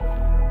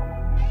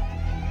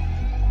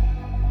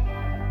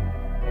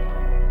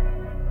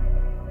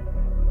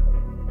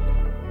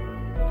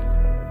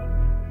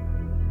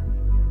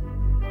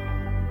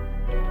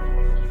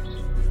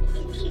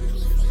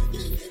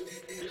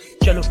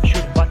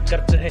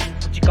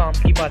कुछ काम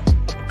की बात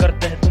अब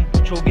करते हैं। तुम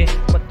पूछोगे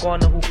मैं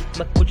कौन हूँ,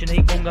 मैं कुछ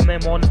नहीं कहूँगा, मैं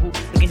मौन हूँ,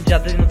 लेकिन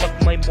ज्यादा दिनों तक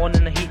मैं मौन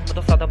नहीं। मैं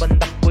तो सादा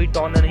बंदा, कोई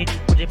डॉन नहीं।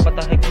 मुझे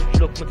पता है कुछ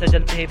लोग मुझसे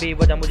जलते हैं,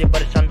 बेवजह मुझे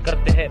परेशान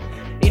करते हैं।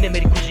 इन्हें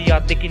मेरी खुशी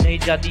याद देखी नहीं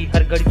जाती,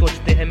 हर घड़ी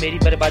सोचते हैं मेरी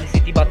बर्बादी।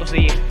 सीधी बातों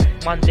से ये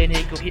मानते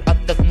नहीं, क्योंकि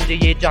अब तक मुझे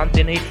ये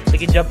जानते नहीं।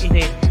 लेकिन जब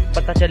इन्हें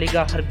पता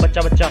चलेगा, हर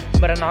बच्चा बच्चा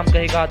मेरा नाम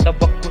कहेगा,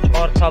 तब वक्त कुछ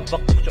और था,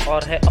 वक्त कुछ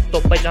और है। अब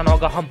तो पहचाना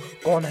होगा हम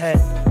कौन है।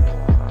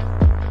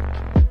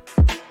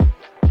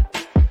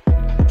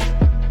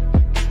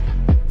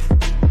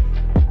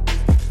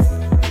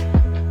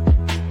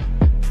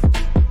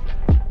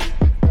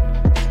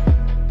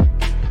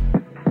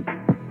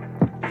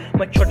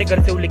 मैं छोटे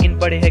घर से हूँ लेकिन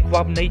बड़े है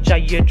ख्वाब, नहीं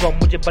चाहिए जॉब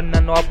मुझे बनना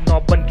नवाब।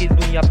 नवाब बन के इस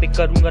दुनिया पे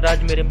करूंगा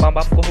राज, मेरे माँ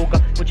बाप को होगा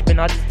मुझ पे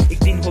नाज। एक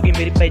दिन होगी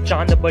मेरी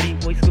पहचान बड़ी,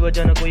 वो इसकी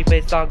वजह न कोई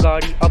पैसा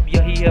गाड़ी। अब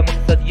यही है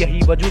मकसद,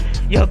 यही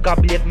वजूद, यह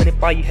काबिलियत मैंने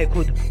पाई है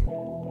खुद।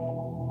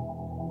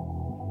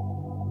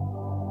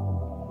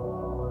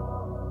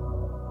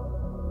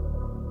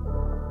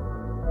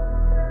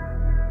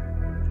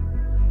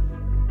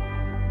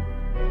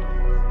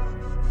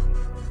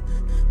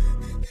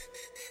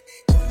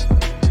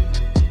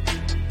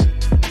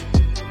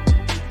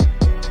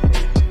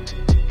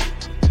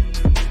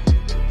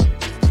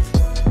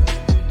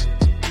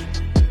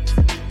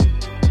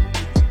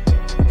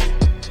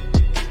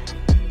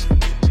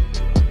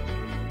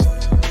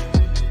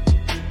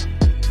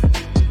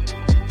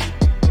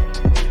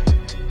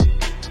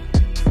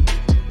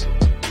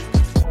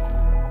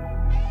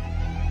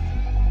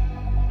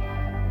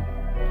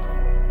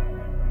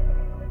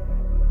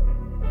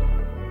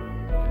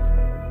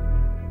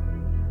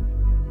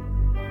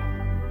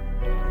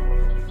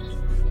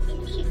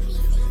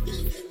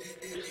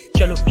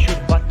 चलो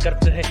शुरुआत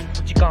करते हैं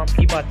कुछ काम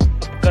की बात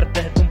अब करते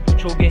हैं। तुम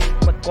पूछोगे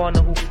मैं कौन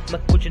हूँ, मैं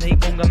कुछ नहीं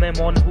कहूँगा, मैं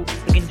मौन हूँ,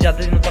 लेकिन ज्यादा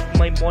दिनों तक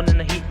मैं मौन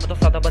नहीं। मैं तो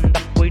सादा बंदा,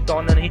 कोई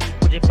डॉन नहीं।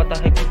 मुझे पता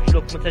है कुछ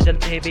लोग मुझसे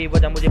जलते हैं,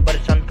 बेवजह मुझे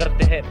परेशान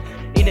करते हैं।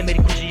 इन्हें मेरी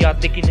खुशी याद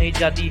देखी नहीं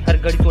जाती, हर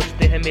घड़ी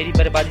सोचते हैं मेरी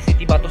बर्बादी।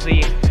 सीधी बातों से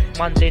ये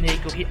मानते नहीं,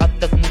 क्योंकि अब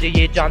तक मुझे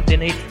ये जानते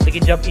नहीं।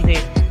 लेकिन जब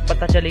इन्हें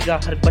पता चलेगा,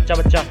 हर बच्चा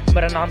बच्चा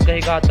मेरा नाम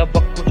कहेगा, तब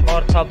वक्त कुछ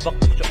और था,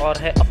 वक्त कुछ और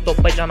है। अब तो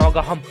पहचाना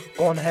होगा हम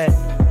कौन है।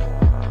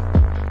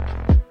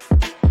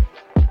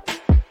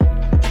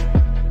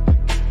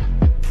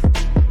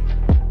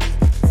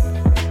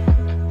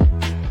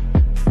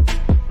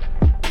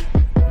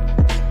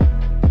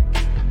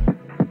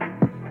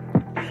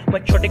 मैं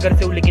छोटे घर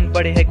से हूँ लेकिन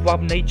बड़े है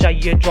ख्वाब, नहीं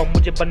चाहिए जॉब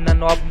मुझे बनना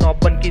नवाब। नवाब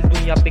बन के इस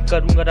दुनिया पे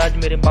करूंगा राज,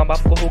 मेरे माँ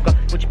बाप को होगा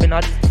मुझ पे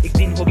नाज। एक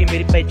दिन होगी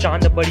मेरी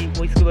पहचान बड़ी,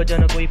 वो इसकी वजह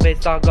न कोई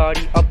पैसा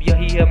गाड़ी। अब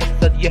यही है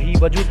मकसद, यही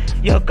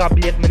वजूद, यह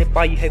काबिलियत मैंने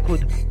पाई है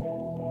खुद।